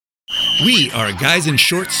We are Guys in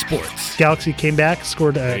Shorts Sports. Galaxy came back,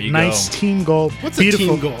 scored a nice team goal. What's a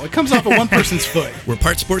team goal? It comes off of one person's foot. We're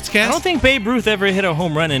part sportscast. I don't think Babe Ruth ever hit a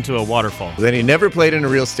home run into a waterfall. Then he never played in a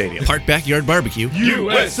real stadium. Part backyard barbecue.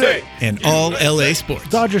 USA! And all LA sports.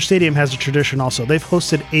 Dodger Stadium has a tradition also. They've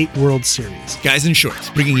hosted 8 World Series. Guys in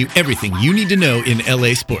Shorts, bringing you everything you need to know in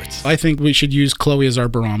LA sports. I think we should use Chloe as our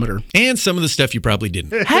barometer. And some of the stuff you probably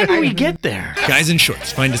didn't. How did we get there? Guys in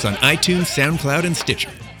Shorts. Find us on iTunes, SoundCloud, and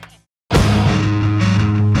Stitcher.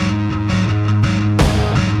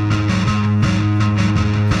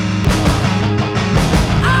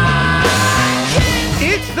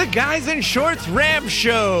 It's the Guys in Shorts Ram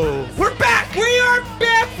Show. We're back. We are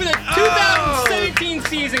back for the 2017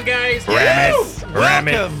 season, guys. Ram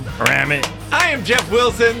Welcome. it. I am Jeff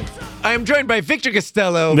Wilson. I am joined by Victor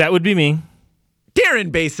Costello, That would be me.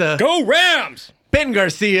 Darren Besa, Go Rams! Ben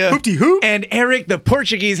Garcia, and Eric the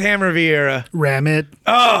Portuguese Hammer Vieira. Ram it.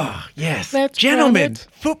 Oh, yes. Let's Gentlemen, ram it.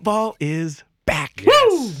 football is back.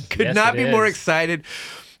 Woo! Could Yes, not it be more is. excited.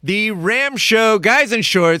 The Ram Show, Guys in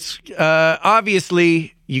Shorts.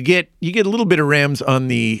 Obviously, you get a little bit of Rams on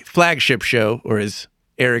the flagship show, or as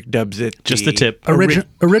Eric dubs it, Just a tip.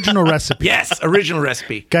 Original recipe. Yes, original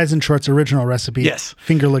recipe. Guys in Shorts, original recipe. Yes.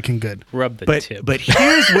 Finger looking good. Rub the tip. But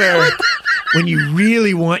here's where, when you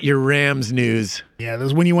really want your Rams news, Yeah,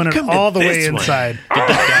 that's when you want it Come to all the way this one. inside.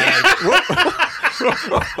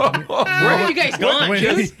 Where have you guys gone? Wait,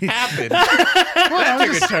 Just happened. I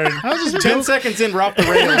was Took a turn. just 10 seconds in, we're off the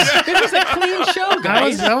rails. This is a clean show,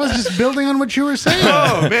 guys. I was just building on what you were saying.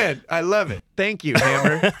 Oh man, I love it. Thank you,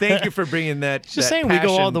 Hammer. Thank you for bringing that. Just that saying we go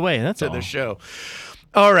all passion the way, that's to all. the show.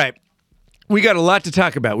 All right. We got a lot to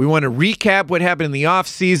talk about. We want to recap what happened in the off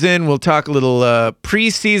season. We'll talk a little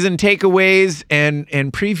preseason takeaways and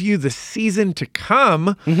preview the season to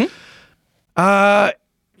come.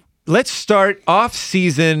 Let's start off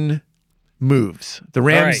season moves. The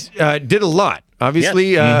Rams did a lot.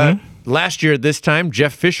 Obviously, last year at this time,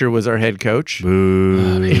 Jeff Fisher was our head coach.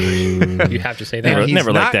 You have to say And that. he's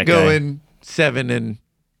never not liked that guy. going 7-9.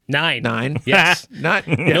 9. Yes. Not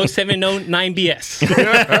No 7, no 9 BS.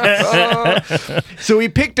 So we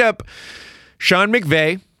picked up Sean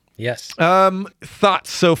McVay. Yes.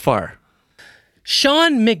 Thoughts so far?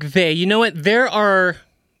 Sean McVay, you know what?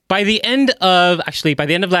 By the end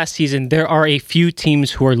of last season, there are a few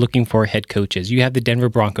teams who are looking for head coaches. You have the Denver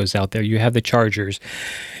Broncos out there. You have the Chargers.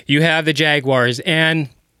 You have the Jaguars. And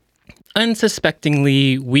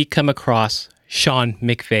unsuspectingly, we come across Sean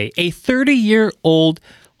McVay, a 30-year-old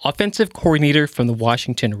offensive coordinator from the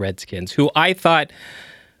Washington Redskins, who I thought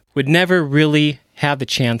would never really have the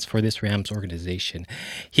chance for this Rams organization.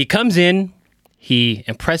 He comes in, he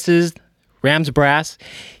impresses Rams brass.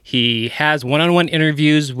 He has one-on-one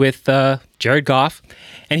interviews with Jared Goff,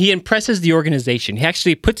 and he impresses the organization. He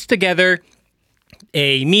actually puts together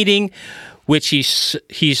a meeting, which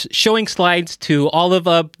he's showing slides to all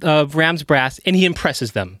of Rams brass, and he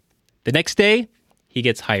impresses them. The next day, he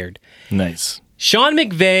gets hired. Nice. Sean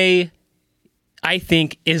McVay, I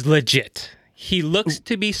think, is legit. He looks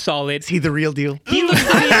to be solid. Is he the real deal? He looks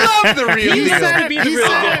to be, I love the real he deal. looks to be the real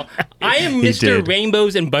deal. I am Mr. did.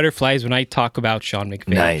 Rainbows and Butterflies when I talk about Sean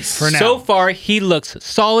McVay. Nice. For now. So far, he looks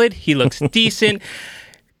solid. He looks decent.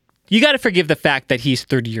 You got to forgive the fact that he's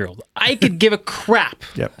 30-year-old. I could give a crap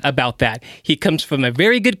about that. He comes from a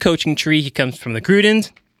very good coaching tree. He comes from the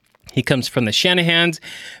Grudens. He comes from the Shanahans.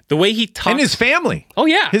 The way he talks. And his family. Oh,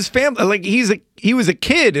 yeah. His family. Like he was a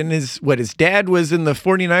kid, and his dad was in the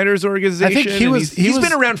 49ers organization. I think he and was- he's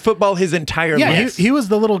been around football his entire Yeah, life. he was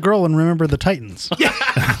the little girl in Remember the Titans.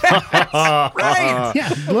 Right. Yeah,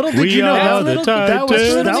 little did We you know are that, the that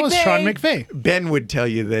was Titans. Sean McVay. Ben would tell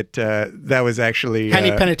you that that was actually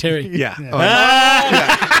Penny Penetary. Yeah.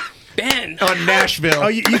 Ben. On Nashville. Oh,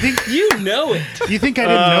 you think You know it. you think I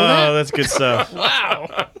didn't know that? Oh, that's good stuff. Wow.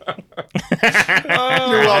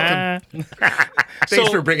 You're welcome. Thanks So-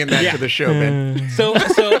 for bringing that yeah. to the show, Ben. So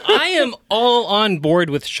I am all on board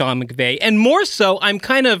with Sean McVay, and more so, I'm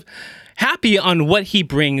kind of happy on what he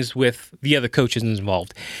brings with the other coaches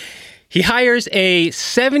involved. He hires a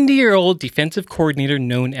 70-year-old defensive coordinator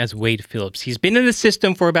known as Wade Phillips. He's been in the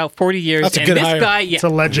system for about 40 years. That's a and good this hire. guy, It's a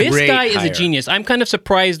legend. This Great guy is hire. a genius. I'm kind of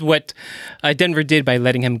surprised what Denver did by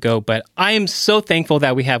letting him go, but I am so thankful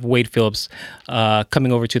that we have Wade Phillips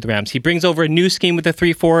coming over to the Rams. He brings over a new scheme with a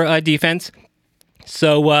 3-4 defense.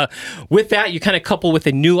 So with that, you kind of couple with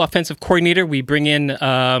a new offensive coordinator. We bring in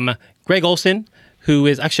Greg Olson who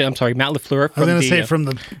is actually, I'm sorry, Matt LaFleur. I was going to say from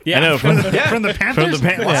the yeah. I know from the Panthers.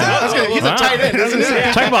 He's a tight end, isn't he?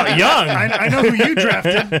 Talk about young. I know who you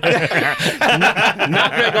drafted.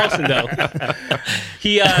 Not Greg Olsen though.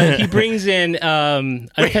 He brings in an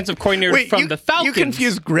offensive coordinator from the Falcons. You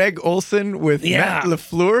confused Greg Olsen with Matt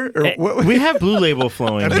LaFleur? Or what? We have Blue Label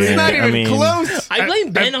flowing. That's here. not even I mean, close. I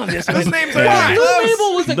blame Ben on this. Those names are Blue not close.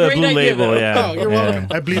 Label was a The great Blue idea. Label, though. yeah. Oh, you're welcome.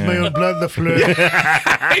 I bleed my own blood, LaFleur.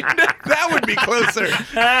 That would be closer.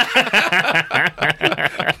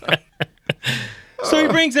 So he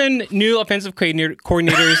brings in new offensive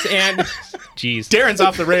coordinators and, jeez, Darren's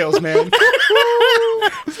off the rails, man.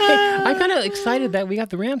 I'm kind of excited that we got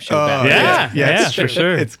the Rams show back. Yeah, for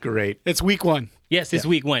sure. It's great. It's week 1. Yes, it's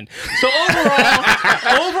week 1. So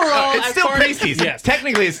overall, It's as still far as- preseason. Yes.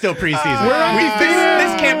 Technically, it's still preseason.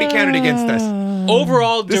 This can't be counted against us.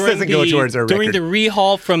 Overall, This during doesn't go towards our during record. the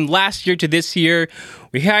rehaul from last year to this year,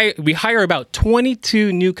 we hire about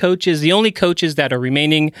 22 new coaches. The only coaches that are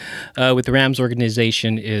remaining with the Rams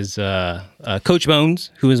organization is Coach Bones,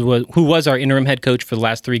 who was our interim head coach for the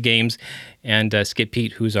last 3 games, and Skip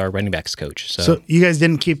Pete, who's our running backs coach. So you guys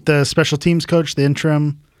didn't keep the special teams coach, the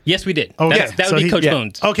interim? Yes, we did. Oh, That would be Coach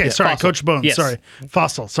Bones. Okay, sorry, Fossil. Coach Bones. Yes. Sorry,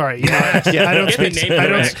 Fossil. Sorry, you know, I don't Get the speak. name I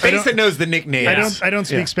don't. correct. I don't, Mason knows the nickname. I don't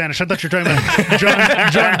speak Spanish. I thought you were talking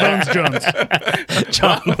about John Bones Jones.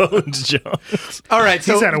 John Bones Jones. All right,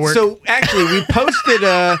 so He's out of work. so actually,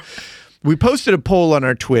 we posted a poll on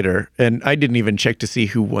our Twitter, and I didn't even check to see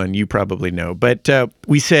who won. You probably know, but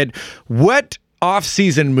we said, what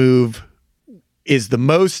off-season move is the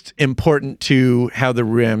most important to how the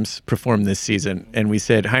Rams perform this season? And we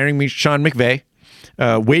said hiring me Sean McVay,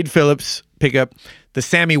 Wade Phillips pickup, the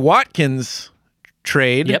Sammy Watkins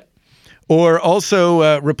trade. Yep. Or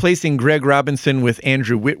also replacing Greg Robinson with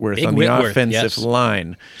Andrew Whitworth Big on the Whitworth, offensive yes.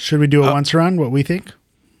 line. Should we do a once run? What we think?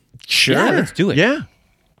 Sure. Yeah, let's do it. Yeah.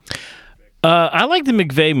 I like the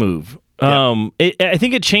McVay move. I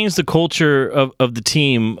think it changed the culture of the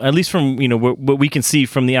team, at least from what we can see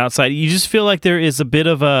from the outside. You just feel like there is a bit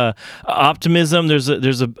of optimism. There's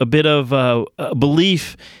a bit of a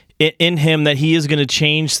belief in him that he is going to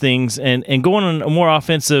change things and go on a more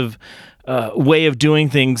offensive way of doing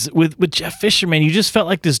things. With Jeff Fisher, man, you just felt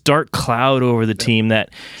like this dark cloud over the team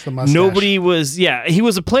that the mustache. nobody was. Yeah, he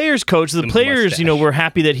was a players' coach. The players, mustache. were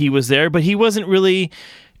happy that he was there, but he wasn't really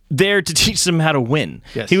there to teach them how to win.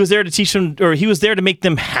 Yes. He was there to teach them, or he was there to make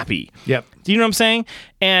them happy. Yep. Do you know what I'm saying?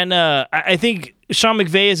 And I think Sean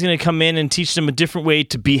McVay is going to come in and teach them a different way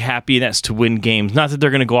to be happy, and that's to win games. Not that they're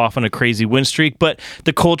going to go off on a crazy win streak, but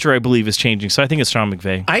the culture, I believe, is changing. So I think it's Sean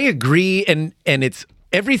McVay. I agree, and it's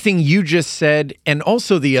everything you just said, and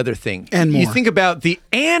also the other thing. And more. You think about the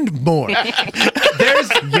and more. There's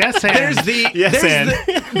Yes, and. there's the Yes, there's and.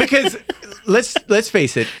 the, because let's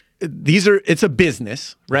face it, it's a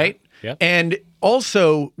business, right? Yep. And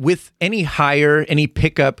also with any hire, any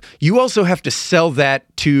pickup, you also have to sell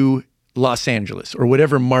that to Los Angeles or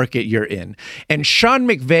whatever market you're in. And Sean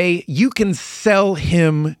McVay, you can sell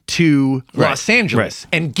him to Los Angeles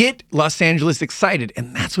and get Los Angeles excited.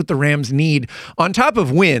 And that's what the Rams need on top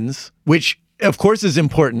of wins, which of course is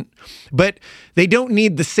important, but they don't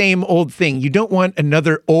need the same old thing. You don't want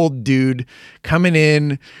another old dude coming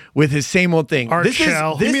in with his same old thing. Art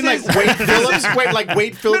Shell. You mean like Wade Phillips?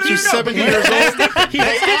 Wade Phillips, who's 70 years old?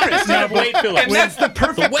 Wade Phillips. And that's the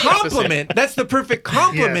perfect Wait, compliment. That's the perfect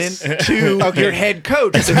compliment Yes. to your head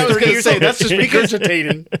coach. That's I was 30 going to years say, old. that's just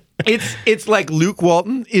regurgitating. It's like Luke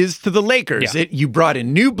Walton is to the Lakers. Yeah. You brought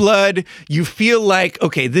in new blood. You feel like,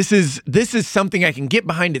 okay, this is something I can get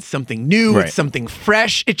behind. It's something new. Right. It's something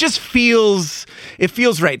fresh. It just feels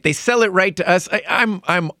right. They sell it right to us.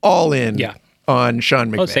 I'm all in. Yeah. On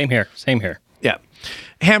Sean McVay. Oh, same here. Yeah.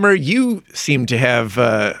 Hammer, you seem to have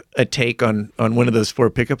a take on one of those 4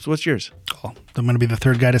 pickups. What's yours? I'm going to be the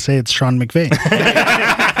third guy to say it's Sean McVay.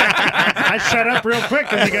 I shut up real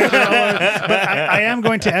quick. And you guys are all, but I am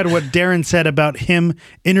going to add what Darren said about him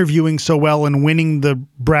interviewing so well and winning the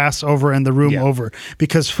brass over and the room over,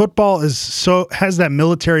 because football has that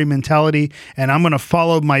military mentality, and I'm going to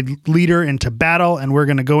follow my leader into battle, and we're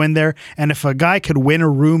going to go in there. And if a guy could win a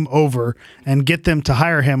room over and get them to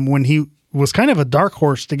hire him when he was kind of a dark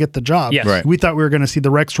horse to get the job. Yes. Right. We thought we were going to see the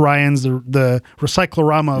Rex Ryans, the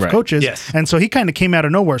Recyclorama of coaches. Yes. And so he kind of came out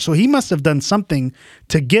of nowhere. So he must have done something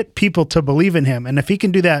to get people to believe in him. And if he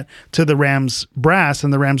can do that to the Rams brass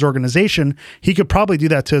and the Rams organization, he could probably do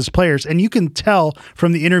that to his players. And you can tell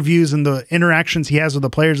from the interviews and the interactions he has with the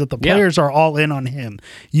players that the players are all in on him.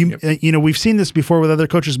 We've seen this before with other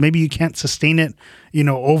coaches. Maybe you can't sustain it,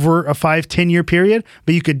 over a 5-10 year period,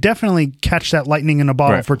 but you could definitely catch that lightning in a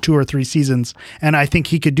bottle for 2 or 3 seasons. seasons, and I think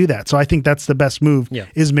he could do that. So I think that's the best move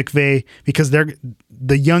is McVay, because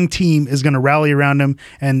the young team is going to rally around him,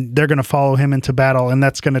 and they're going to follow him into battle, and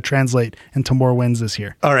that's going to translate into more wins this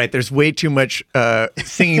year. All right, there's way too much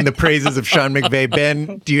singing the praises of Sean McVay.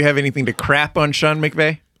 Ben, do you have anything to crap on Sean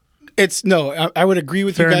McVay? I would agree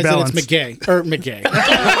with Fair you and guys that it's balanced. McGay.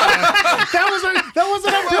 That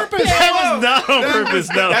wasn't on purpose. Not on purpose,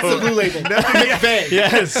 no. That's a blue label. McVay.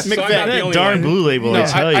 Yes. McVay. That darn blue label, I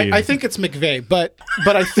tell you. I think it's McVay, but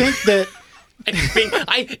I think that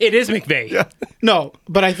It is McVay. Yeah. No,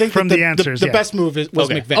 but I think From that the answers, the yeah. best move was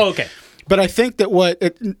Okay. McVay. Oh, okay. But I think that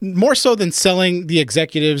more so than selling the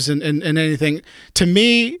executives and anything, to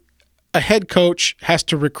me, a head coach has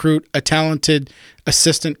to recruit a talented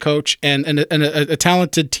assistant coach and a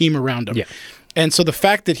talented team around him. Yeah. And so the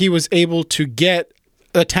fact that he was able to get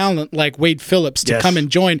a talent like Wade Phillips to come and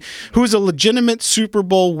join, who's a legitimate Super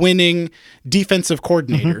Bowl winning defensive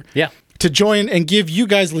coordinator. Yeah. To join and give you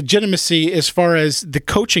guys legitimacy as far as the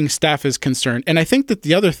coaching staff is concerned. And I think that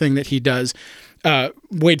the other thing that he does,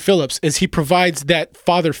 Wade Phillips, is he provides that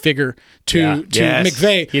father figure to Yes.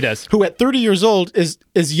 McVay. He does. Who at 30 years old is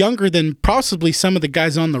younger than possibly some of the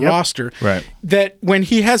guys on the roster. Right. That when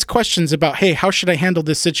he has questions about, hey, how should I handle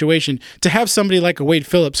this situation, to have somebody like a Wade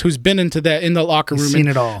Phillips who's been in the locker room, seen and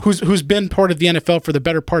it all. who's been part of the NFL for the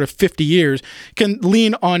better part of 50 years, can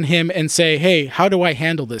lean on him and say, hey, how do I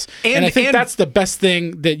handle this? And I think that's the best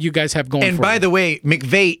thing that you guys have going for And you. by the way,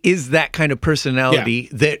 McVay is that kind of personality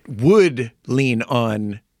that would lean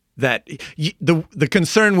on that. The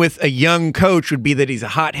concern with a young coach would be that he's a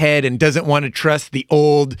hothead and doesn't want to trust the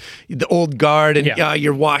old guard, and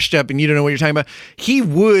you're washed up and you don't know what you're talking about. He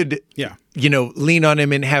would, lean on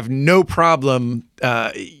him and have no problem,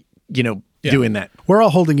 doing that. We're all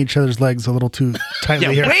holding each other's legs a little too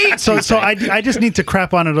tightly here. way So too I just need to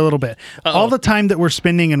crap on it a little bit. All the time that we're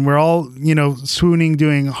spending and we're all, swooning,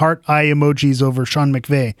 doing heart eye emojis over Sean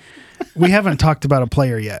McVay, we haven't talked about a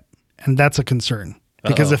player yet. And that's a concern.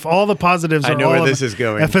 Because if all the positives I are know all where of- this is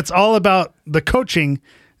going. If it's all about the coaching,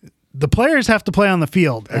 the players have to play on the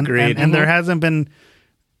field. And, Agreed. and there hasn't been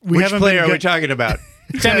Which haven't player been are we good- talking about?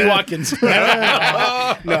 Sammy Watkins.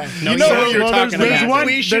 No, you know who you're talking there's about. one,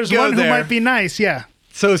 We should there's go one who there. might be nice, yeah.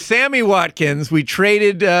 So Sammy Watkins, we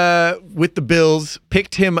traded with the Bills,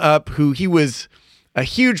 picked him up, who he was a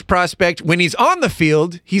huge prospect. When he's on the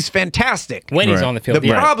field, he's fantastic. When he's on the field. The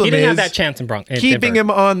problem he didn't have is that chance in keeping Denver.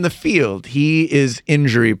 him on the field. He is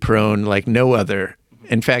injury prone like no other.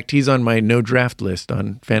 In fact, he's on my no draft list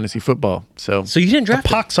on fantasy football. So So you didn't draft him?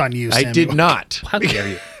 Pox on you, Sammy. I did not. How dare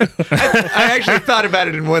you? I actually thought about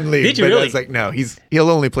it in one league. Did you but I really? was like, no, he'll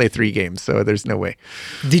only play 3 games, so there's no way.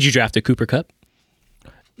 Did you draft a Cooper Cup?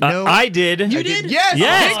 No, I did. You did? Yes.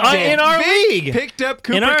 Yes, Vic did. in our Vic league. Picked up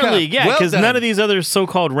Cooper In our Kupp. league, yeah, Well because done. none of these other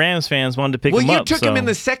so-called Rams fans wanted to pick Well, him you up. took him so- in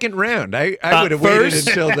the second round. I would have waited first?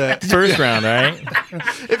 until the first round, right?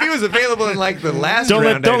 if he was available in like the last Don't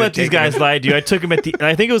round. let I'd have these taken guys him. lie to you. I took him at the.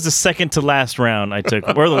 I think it was the second to last round. I took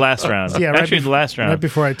or the last round. Yeah, actually bef- the last round. Right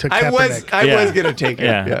before I took I Kaepernick. was gonna take him.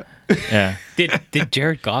 Yeah. Yeah. Yeah. Did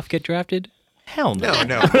Jared Goff get drafted? Hell no.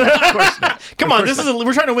 No, of course not. Come on,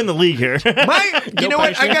 we're trying to win the league here. You know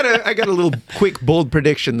what? I got a little quick bold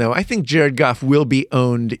prediction though. I think Jared Goff will be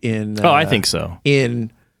owned in. I think so.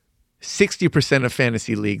 In 60% of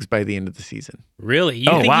fantasy leagues by the end of the season. Really? You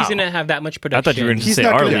Oh, think wow. he's going to have that much I production? thought you were going to He's say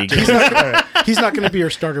not our gonna- league. He's not going to be your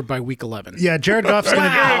starter by week 11. Yeah, Jared Goff's going to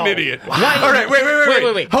You're an idiot. All right,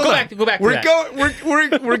 wait. Hold Go on. back to We're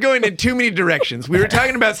that. we're going in too many directions. We were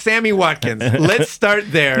talking about Sammy Watkins. Let's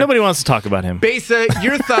start there. Nobody wants to talk about him. Besa,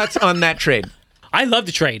 your thoughts on that trade? I love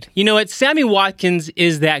the trade. You know what? Sammy Watkins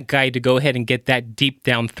is that guy to go ahead and get that deep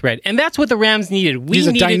down threat. And that's what the Rams needed. He's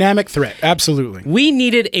a dynamic threat. Absolutely. We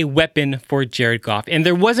needed a weapon for Jared Goff. And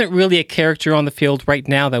there wasn't really a character on the field right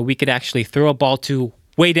now that we could actually throw a ball to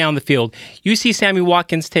way down the field. You see Sammy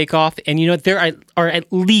Watkins take off, and you know there are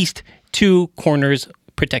at least 2 corners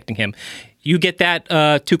protecting him. You get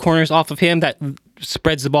that 2 corners off of him, that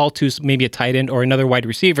spreads the ball to maybe a tight end or another wide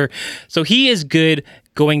receiver. So he is good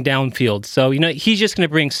going downfield. So, you know, he's just going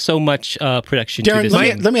to bring so much production to Darren, this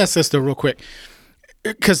team. let me ask this though real quick.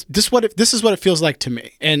 Because this is what it feels like to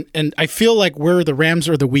me. And I feel like where the Rams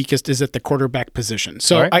are the weakest is at the quarterback position.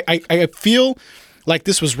 So All right. I feel like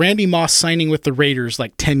this was Randy Moss signing with the Raiders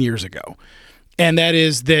like 10 years ago. And that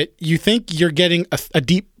is that you think you're getting a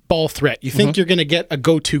deep ball threat. You think you're going to get a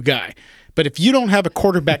go-to guy. But if you don't have a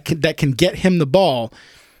quarterback that can get him the ball,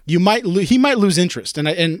 he might lose interest,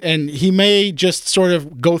 and he may just sort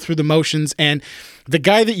of go through the motions, and the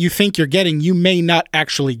guy that you think you're getting, you may not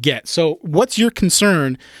actually get. So what's your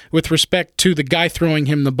concern with respect to the guy throwing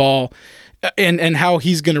him the ball and how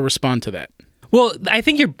he's going to respond to that? Well, I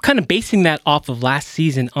think you're kind of basing that off of last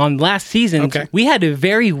season. On last season, we had a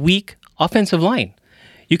very weak offensive line.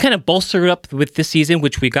 You kind of bolster it up with this season,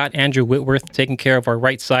 which we got Andrew Whitworth taking care of our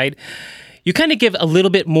right side. You kind of give a little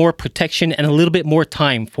bit more protection and a little bit more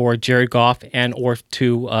time for Jared Goff or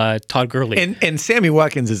to Todd Gurley. And Sammy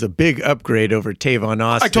Watkins is a big upgrade over Tavon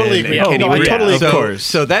Austin. I totally agree. And Kenny I Britt. totally agree. Of course.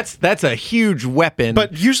 So that's a huge weapon.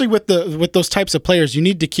 But usually with those types of players, you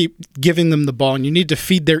need to keep giving them the ball, and you need to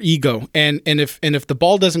feed their ego. And if the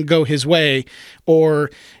ball doesn't go his way, or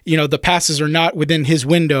the passes are not within his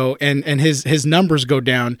window, and his numbers go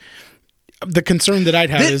down, the concern that I'd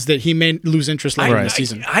have is that he may lose interest later in the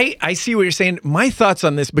season. I see what you're saying. My thoughts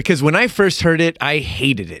on this, because when I first heard it, I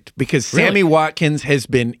hated it because Sammy Watkins has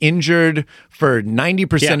been injured for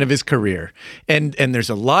 90% of his career. And there's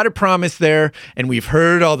a lot of promise there, and we've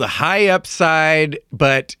heard all the high upside,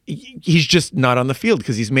 but he's just not on the field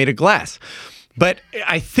because he's made of glass. But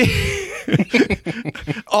I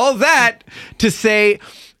think all that to say,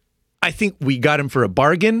 I think we got him for a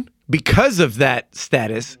bargain because of that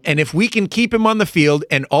status. And if we can keep him on the field,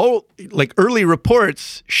 and all early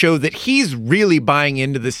reports show that he's really buying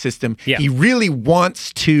into the system. Yeah. He really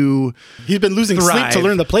wants to He's been losing sleep to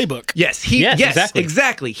learn the playbook. Yes, Yes,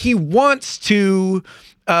 exactly. He wants to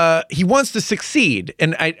succeed.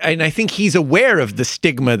 And I think he's aware of the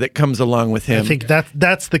stigma that comes along with him. I think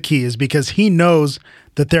that's the key, is because he knows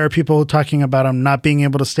that there are people talking about him not being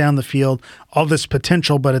able to stay on the field, all this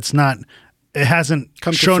potential, but it hasn't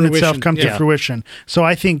come to fruition. So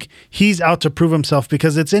I think he's out to prove himself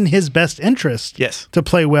because it's in his best interest to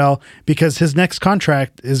play well, because his next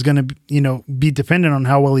contract is going to be dependent on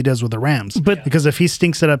how well he does with the Rams. Because if he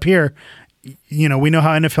stinks it up here, we know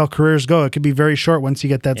how NFL careers go. It could be very short once you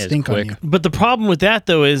get that stink on you. But the problem with that,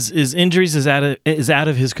 though, is injuries is out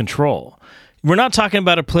of his control. We're not talking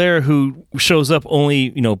about a player who shows up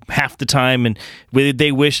only, half the time, and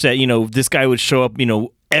they wish that, this guy would show up,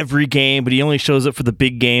 every game, but he only shows up for the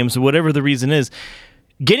big games, or whatever the reason is.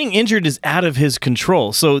 Getting injured is out of his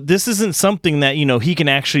control. So this isn't something that, he can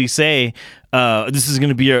actually say, this is going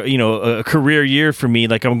to be a career year for me.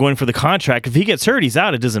 Like, I'm going for the contract. If he gets hurt, he's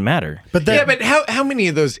out. It doesn't matter. But how many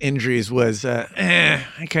of those injuries was, I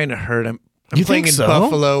kind of hurt him. I'm playing in so?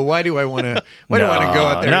 Buffalo. Why do I want to go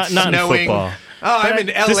out there? It's not snowing. In football. Oh, I'm in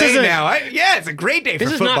LA now. It's a great day for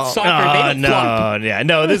This is football. not soccer.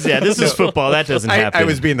 This is football. That doesn't happen. I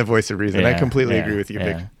was being the voice of reason. I completely agree with you,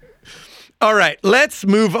 Vic. Yeah. All right, let's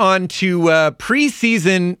move on to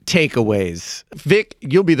preseason takeaways. Vic,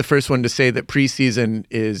 you'll be the first one to say that preseason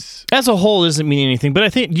is... As a whole, doesn't mean anything, but I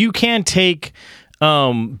think you can take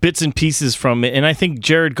bits and pieces from it, and I think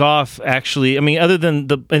Jared Goff actually, other than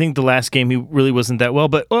the last game, he really wasn't that well,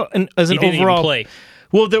 but as an overall... play.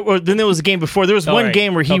 Well, then there was a game before. There was one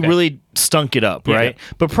game where he really stunk it up, right? Yeah.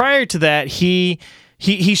 But prior to that, he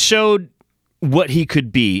showed what he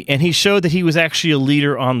could be, and he showed that he was actually a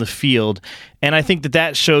leader on the field, and I think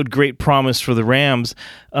that showed great promise for the Rams.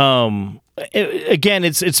 Again,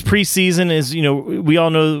 it's preseason. We all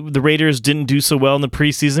know the Raiders didn't do so well in the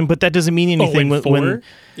preseason, but that doesn't mean anything. 0-4?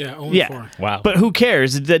 Yeah, 4. Wow. But who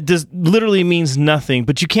cares? That literally means nothing.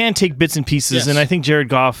 But you can take bits and pieces, and I think Jared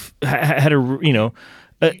Goff had a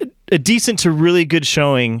decent to really good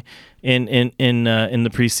showing in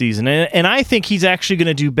the preseason, and I think he's actually going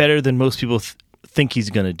to do better than most people think he's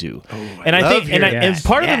going to do. And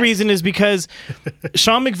part of the reason is because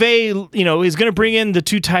Sean McVay, is going to bring in the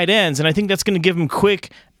two tight ends, and I think that's going to give him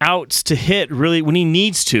quick outs to hit really when he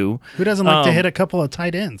needs to. Who doesn't like to hit a couple of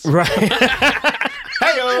tight ends? Right.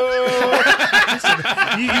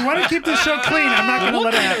 You want to keep this show clean. I'm not going to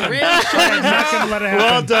let it happen.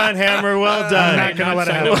 Well done, Hammer. Well done. I'm not going to let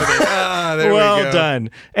it happen. Well done.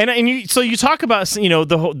 And so you talk about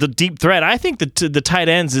the deep threat. I think the tight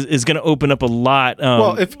ends is going to open up a lot.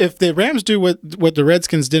 Well, if the Rams do what the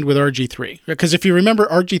Redskins did with RG3, because if you remember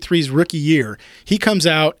RG3's rookie year, he comes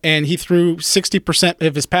out and he threw 60%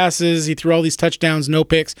 of his passes. He threw all these touchdowns, no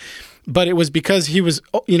picks. But it was because he was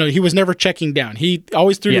never checking down. He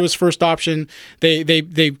always threw to his first option.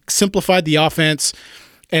 They simplified the offense,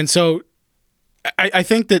 and so I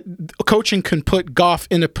think that coaching can put Goff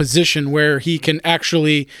in a position where he can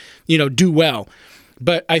actually do well.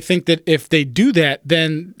 But I think that if they do that,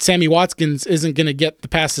 then Sammy Watkins isn't going to get the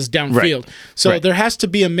passes downfield. Right. So there has to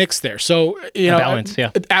be a mix there. So balance,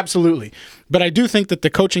 absolutely. But I do think that the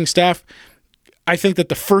coaching staff, I think that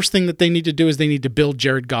the first thing that they need to do is they need to build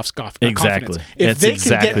Jared Goff's confidence. Exactly. If That's they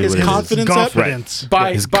exactly can get his what it is. confidence up Confidence.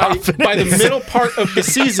 by His by the middle part of the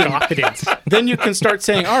season, Confidence. then you can start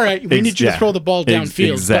saying, all right, we need you to Yeah. throw the ball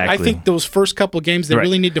downfield. But I Exactly. think those first couple of games, they Right.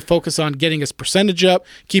 really need to focus on getting his percentage up,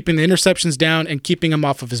 keeping the interceptions down, and keeping him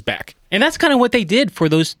off of his back. And that's kind of what they did for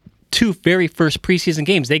those two very first preseason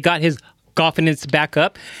games. They got his confidence back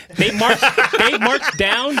up. They marched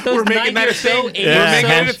down those 90 or so, 80 We're or making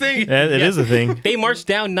so. it a thing. Yeah, it is a thing. They marched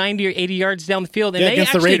down 90 or 80 yards down the field, and Yeah, they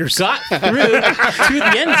against the actually Raiders. got through to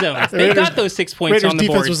the end zone. They got those 6 points Raiders on the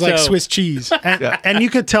defense board. was like so- Swiss cheese. And you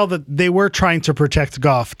could tell that they were trying to protect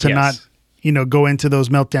Goff to Yes. not, go into those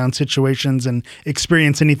meltdown situations and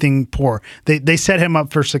experience anything poor. They set him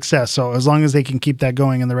up for success. So as long as they can keep that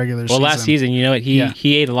going in the regular Well, season. last season, you know what? Yeah.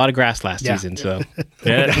 He ate a lot of grass last Yeah. season, so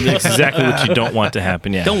Yeah, that's exactly what you don't want to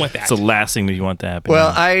happen. Yeah, Don't want that. It's the last thing that you want to happen.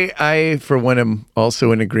 Well, I for one am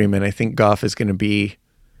also in agreement. I think Goff is going to be.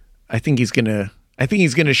 I think he's going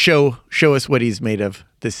to show us what he's made of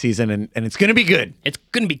this season, and it's going to be good. it's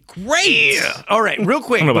going to be great. All right, real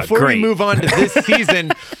quick I don't know about before we great. move on to this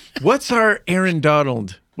season, what's our Aaron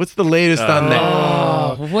Donald? What's the latest on that?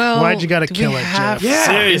 Well, Why'd you gotta do we kill it, have- Jeff? Yeah,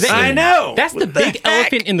 Seriously. I know. That's the What big heck?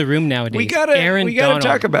 elephant in the room nowadays. We gotta Donald.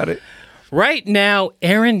 talk about it. Right now,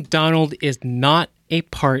 Aaron Donald is not a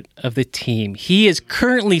part of the team. He is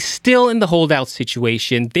currently still in the holdout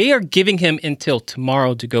situation. They are giving him until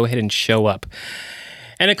tomorrow to go ahead and show up.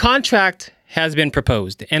 And a contract has been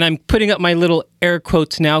proposed. And I'm putting up my little air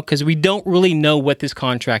quotes now because we don't really know what this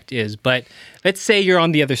contract is. But let's say you're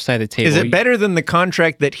on the other side of the table. Is it better than the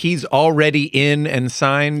contract that he's already in and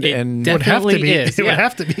signed? It And Would have to definitely be. is, It would yeah.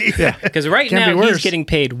 have to be. Because right Can't be now he's worse. getting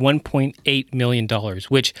paid $1.8 million,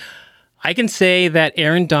 which I can say that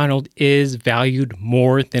Aaron Donald is valued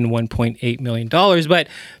more than $1.8 million. But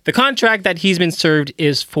the contract that he's been served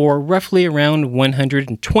is for roughly around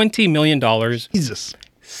 $120 million, Jesus.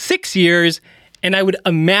 6 years, and I would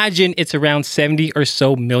imagine it's around $70 or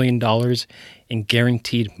so million in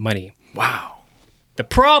guaranteed money. wow. The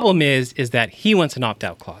problem is that he wants an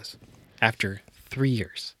opt-out clause after 3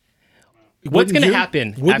 years. What's Wouldn't going to you?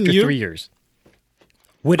 happen Wouldn't after you? 3 years?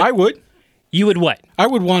 I would. You would what? I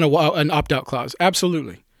would want an opt-out clause.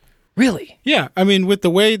 Absolutely. Really? Yeah. I mean, with the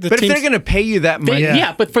way the But if teams, they're going to pay you that They- much,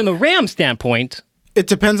 yeah. But from the Rams standpoint, it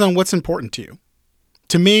depends on what's important to you.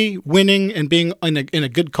 To me, winning and being in a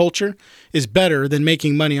good culture is better than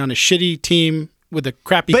making money on a shitty team with a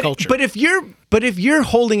crappy culture. But if you're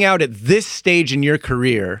holding out at this stage in your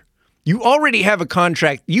career, you already have a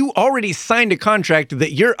contract. You already signed a contract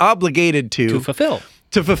that you're obligated to fulfill.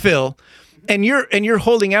 and you're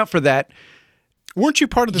holding out for that. Weren't you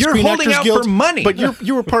part of the You're Screen holding Actors out Guild? for money. But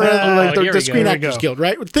you were part of here we the go, Screen here we Actors go. Guild,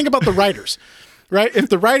 right? Think about the writers, right? If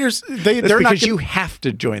the writers That's they're not because you have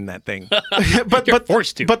to join that thing. but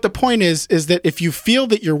forced to. But the point is that if you feel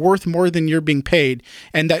that you're worth more than you're being paid,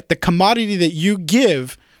 and that the commodity that you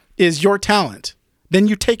give is your talent, then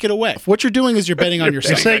you take it away. What you're doing is you're betting on So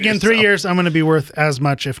yourself. say again, 3 years, I'm going to be worth as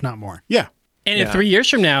much, if not more. Yeah. And in 3 years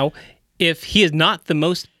from now, if he is not the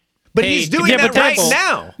most But paid he's doing to that get right the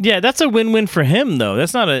now. yeah, that's a win-win for him, though.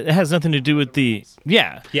 That's not it has nothing to do with the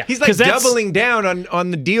Yeah. He's like 'Cause that's- doubling down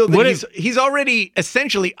on the deal What that he's already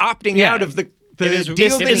essentially opting Yeah. out of the is- deal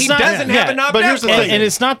it's- that it's he not- doesn't yeah. have an opt But out. here's the clause. thing. and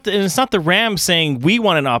it's not the Rams saying we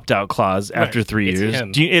want an opt-out clause after 3 It's years.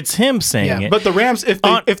 him. It's him saying Yeah, it. But the Rams, if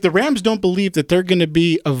the Rams don't believe that they're going to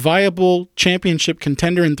be a viable championship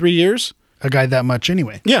contender in 3 years, A guy that much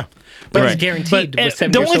anyway. yeah. but Right. he's guaranteed But- with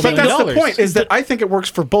 $70 the or only so thing But million that's the dollars. point, is that I think it works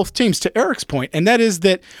for both teams, to Eric's point, and that is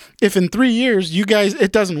that if in 3 years you guys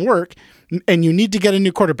it doesn't work and you need to get a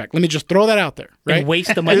new quarterback, let me just throw that out there, right? And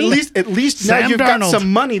waste the money? At least now Sam you've Darnold. got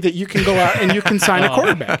some money that you can go out and you can sign a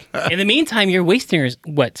quarterback. In the meantime, you're wasting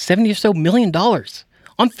 $70 or so million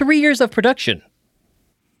on 3 years of production.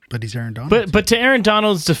 But he's Aaron Donald. But to Aaron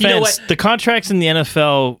Donald's defense, know what? the contracts in the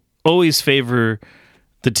NFL always favor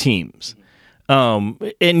the teams.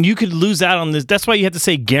 And you could lose out on this. That's why you have to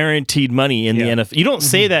say guaranteed money in the NFL. You don't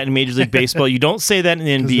say that in Major League Baseball. You don't say that in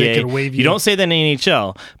the 'Cause they could NBA. waive You you. don't say that in the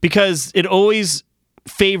NHL because it always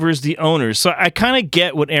favors the owners. So I kind of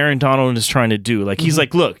get what Aaron Donald is trying to do. Like he's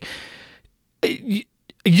like, look,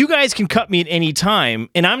 you guys can cut me at any time,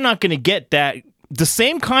 and I'm not going to get that. The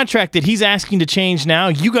same contract that he's asking to change now,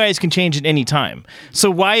 you guys can change at any time.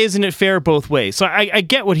 So why isn't it fair both ways? So I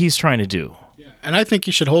get what he's trying to do. And I think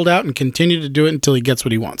he should hold out and continue to do it until he gets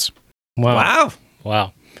what he wants. Wow.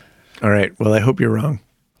 Wow. All right. Well, I hope you're wrong.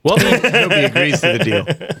 Well, then, Nobody agrees to the deal.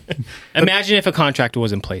 imagine if a contract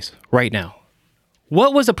was in place right now.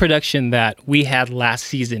 What was a production that we had last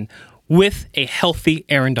season with a healthy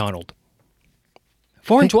Aaron Donald?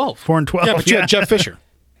 4-12. 4-12. Yeah, but you had Jeff Fisher.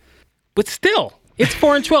 But still, it's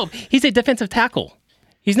 4-12. He's a defensive tackle.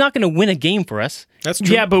 He's not going to win a game for us. That's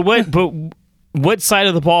true. Yeah, but what side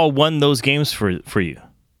of the ball won those games for you?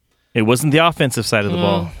 It wasn't the offensive side of the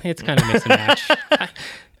ball. It's kind of mix and match.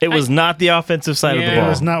 It was not the offentive side of the Yeah. ball. It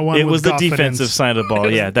was not one It with was the confidence. defensive side of the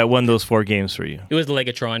ball. Yeah, that won those 4 games for you. It was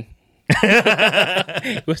Legatron.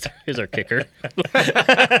 It was our kicker.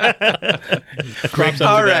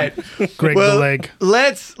 All right. Greg Well, the leg.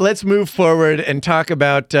 let's move forward and talk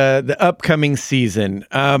about the upcoming season.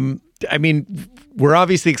 I mean, we're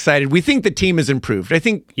obviously excited. We think the team has improved. I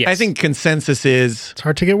think consensus is It's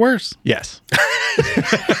hard to get worse. yes.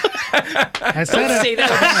 I said Don't it. say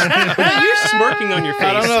that. You're smirking on your face.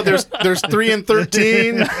 I don't know. There's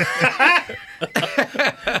 3-13.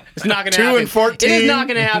 It's not going to 2 happen. and 14. It is not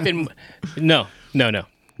going to happen. No.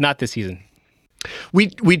 Not this season. We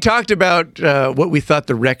talked about what we thought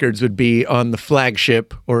the records would be on the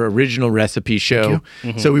flagship or original recipe show.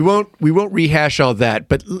 So we won't rehash all that.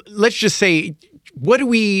 But let's just say, what are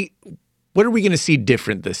we going to see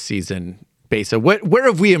different this season, Besa? Where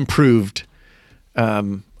have we improved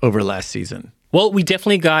over last season? Well, we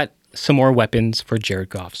definitely got some more weapons for Jared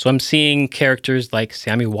Goff. So I'm seeing characters like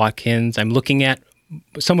Sammy Watkins. I'm looking at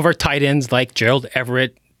some of our tight ends like Gerald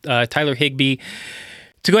Everett, Tyler Higbee,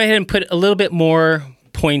 to go ahead and put a little bit more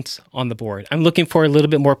points on the board. I'm looking for a little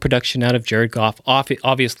bit more production out of Jared Goff,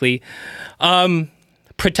 obviously.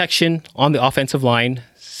 Protection on the offensive line,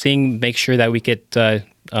 make sure that we get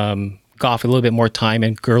Goff a little bit more time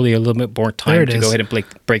and Gurley a little bit more time to go ahead and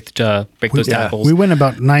break those tackles. We went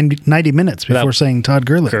about 90 minutes before saying Todd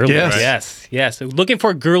Gurley. Yes. Yes. So looking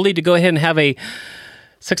for Gurley to go ahead and have a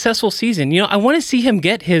successful season. I want to see him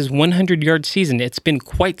get his 100-yard season. It's been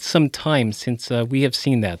quite some time since we have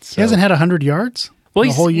seen that. So. He hasn't had 100 yards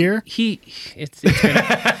the whole year? It's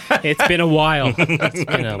been a while. It's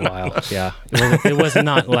been a while. Yeah. It was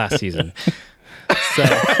not last season. So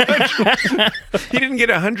He didn't get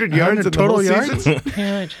 100 yards in the total whole yards? season?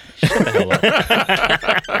 yeah, shut the hell up.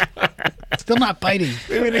 Still not biting.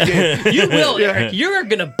 You will, Eric. You're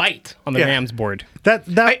going to bite on the Yeah. Rams board. But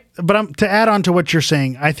to add on to what you're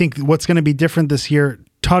saying, I think what's going to be different this year,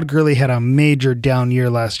 Todd Gurley had a major down year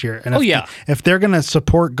last year. And if they're going to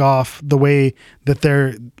support Goff the way that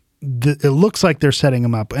it looks like they're setting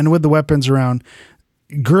him up, and with the weapons around,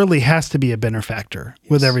 Gurley has to be a benefactor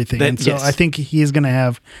with everything. And so I think he's going to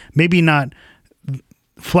have maybe not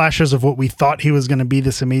flashes of what we thought he was going to be,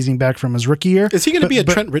 this amazing back from his rookie year. Is he going to be a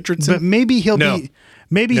Trent Richardson? But maybe he'll No. be.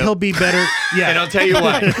 Maybe he'll be better. Yeah, And I'll tell you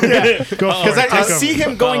why. go for it. Because I Take see over.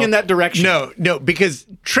 him going in that direction. No, because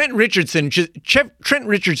Trent Richardson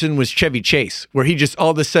was Chevy Chase, where he just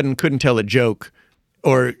all of a sudden couldn't tell a joke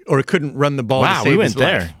or couldn't run the ball. Wow, to save we his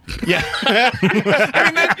went life. there. Yeah, I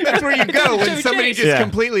mean that's where you go when somebody just Yeah.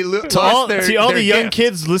 completely lost all their the young gift.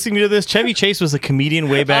 kids listening to this, Chevy Chase was a comedian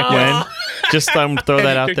way back when. Just throw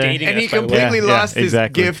that out They're there. dating And he us, by the way. completely Yeah, lost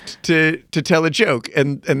exactly. his gift to tell a joke,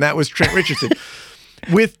 and that was Trent Richardson.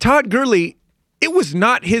 With Todd Gurley, it was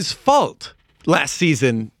not his fault last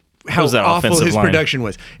season how was that awful offensive his line? production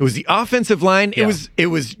was. It was the offensive line. Yeah. It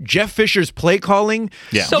was Jeff Fisher's play calling.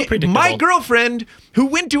 Yeah. So predictable. My girlfriend who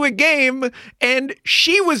went to a game and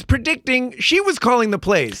she was calling the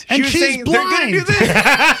plays. And she was she's saying they're going to do this.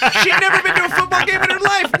 She'd never been to a football game in her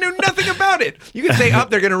life, knew nothing about it. You could say,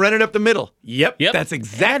 they're going to run it up the middle. Yep. That's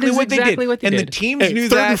exactly That is what they exactly did. what they and did. the teams Hey, knew 3rd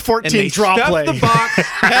that. and 14 and they drop stuffed play. the box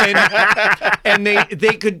and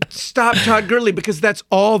they could stop Todd Gurley because that's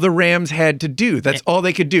all the Rams had to do. That's all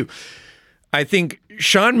they could do. I think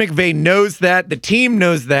Sean McVay knows that. The team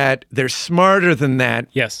knows that. They're smarter than that.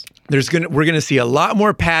 Yes. We're going to see a lot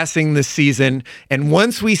more passing this season, and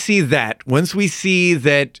once we see that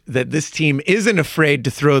this team isn't afraid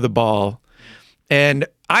to throw the ball, and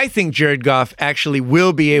I think Jared Goff actually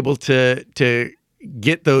will be able to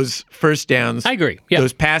get those first downs. I agree. Yeah.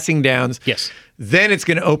 Those passing downs. Yes. Then it's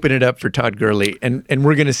going to open it up for Todd Gurley, and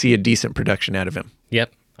we're going to see a decent production out of him.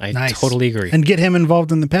 Yep. I Nice. totally agree. And get him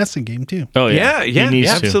involved in the passing game too. Oh Yeah, He needs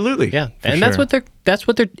to. absolutely. Yeah, and that's sure. what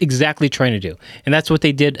they're exactly trying to do, and that's what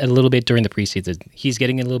they did a little bit during the preseason. He's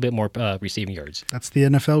getting a little bit more receiving yards. That's the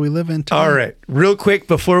NFL we live in today. All right, real quick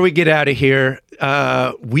before we get out of here,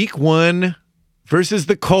 week 1 versus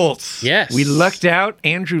the Colts. Yes. We lucked out.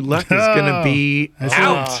 Andrew Luck is going to be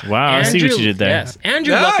out. Wow, I see what you did there. Yes,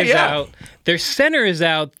 Andrew Oh, Luck is yeah. out. Their center is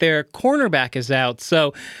out. Their cornerback is out.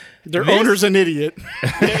 So Their owner's an idiot.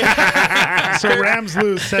 So Rams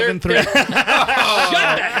lose 7-3. shut the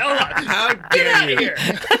hell up. How Get dare out you? of here.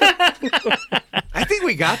 I think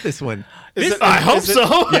we got this one. I hope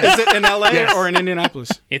so. Is it in LA Yes. or in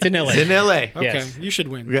Indianapolis? It's in LA. It's in LA. Okay, Yes. you should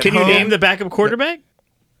win. We got Can you home. name the backup quarterback?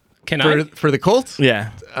 Can I? For the Colts?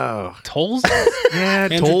 Yeah. Tolls? Yeah,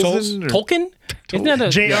 Andrew Tolson. Tolkien? Isn't that a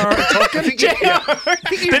J.R. Tolkien? I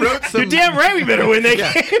think he wrote some. You're damn right we better win that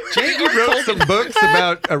game. He wrote some books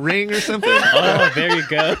about a ring or something. Oh, there you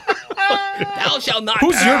go. Thou shalt not.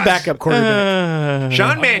 Who's your backup quarterback?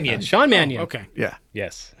 Sean Mannion. Sean Mannion. Okay. Yeah.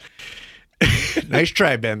 Yes. Nice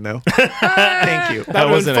try, Ben, though. Thank you. That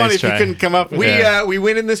was was a funny nice if you try. couldn't come up with We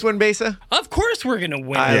win in this one, Besa? Of course we're going to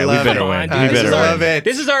win. I Yeah, love we better it. win. Come on, We dude. I better love win. it.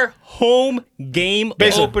 This is our home game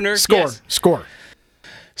opener. Score. Yes. Score.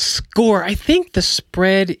 Score. I think the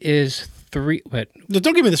spread is 3. What? No,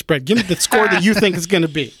 don't give me the spread. Give me the score that you think it's going to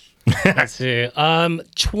be. Let's see.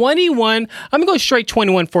 21. I'm going to go straight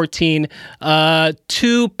 21-14.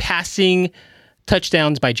 2 passing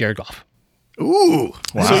touchdowns by Jared Goff. Ooh.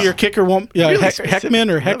 So your kicker won't. Yeah, Really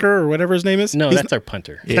Heckman or Hecker or whatever his name is. No, He's that's our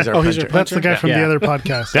punter. He's our Oh, he's punter. our That's the guy from Yeah. the other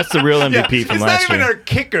podcast. That's the real MVP Yeah, from it's last not even year. our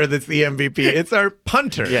kicker that's the MVP. It's our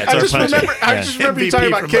punter. Yeah, it's I our just punter. remember. I just remember you MVP talking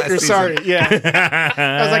about from kickers. last Sorry. Yeah.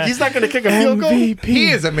 I was like, he's not going to kick a field goal.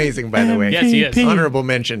 He is amazing, by the way. Yes, he is. Honorable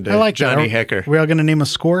mention to I like Johnny that. Hecker. We all going to name a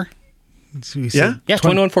score? Let's see, we Yeah? said Yeah,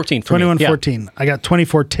 21-14 for me. 21-14. I got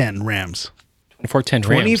 24-10 Rams. 24-10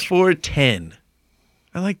 Rams. 24-10.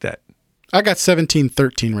 I like that. I got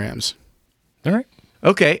 17-13 Rams. All right.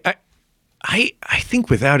 Okay. I think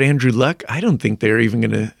without Andrew Luck, I don't think they're even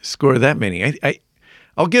going to score that many.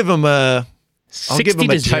 I'll give them a 60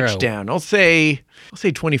 to 0. touchdown. I'll say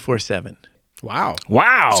 24-7. Wow.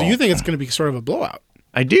 Wow. So you think it's going to be sort of a blowout?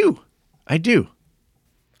 I do. I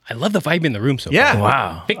love the vibe in the room so Yeah. far.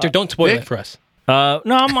 Wow. Victor, don't spoil Vic? it for us. No,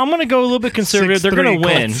 I'm going to go a little bit conservative. They're going to 6-3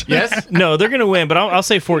 win. Colts. Yes? No, they're going to win, but I'll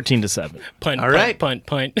say 14-7. Punt, All right. punt.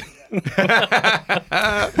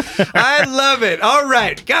 I love it. All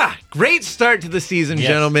right. God, great start to the season, Yes.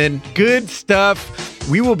 gentlemen. Good stuff.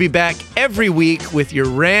 We will be back every week with your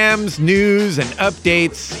Rams news and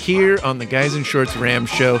updates here on the Guys in Shorts Rams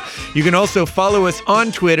Show. You can also follow us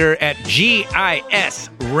on Twitter at GIS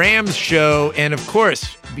Rams Show. And of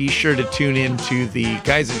course, be sure to tune in to the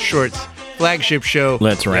Guys in Shorts flagship show.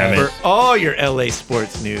 Let's ram for it. all your LA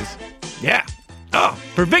sports news. Yeah. Oh,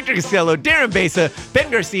 for Victor Costello, Darren Besa,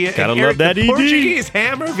 Ben Garcia, Gotta and love Eric that the ED. Portuguese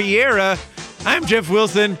Hammer Vieira, I'm Jeff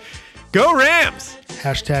Wilson. Go Rams!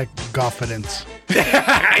 Hashtag Goffidence.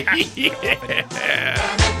 Yeah.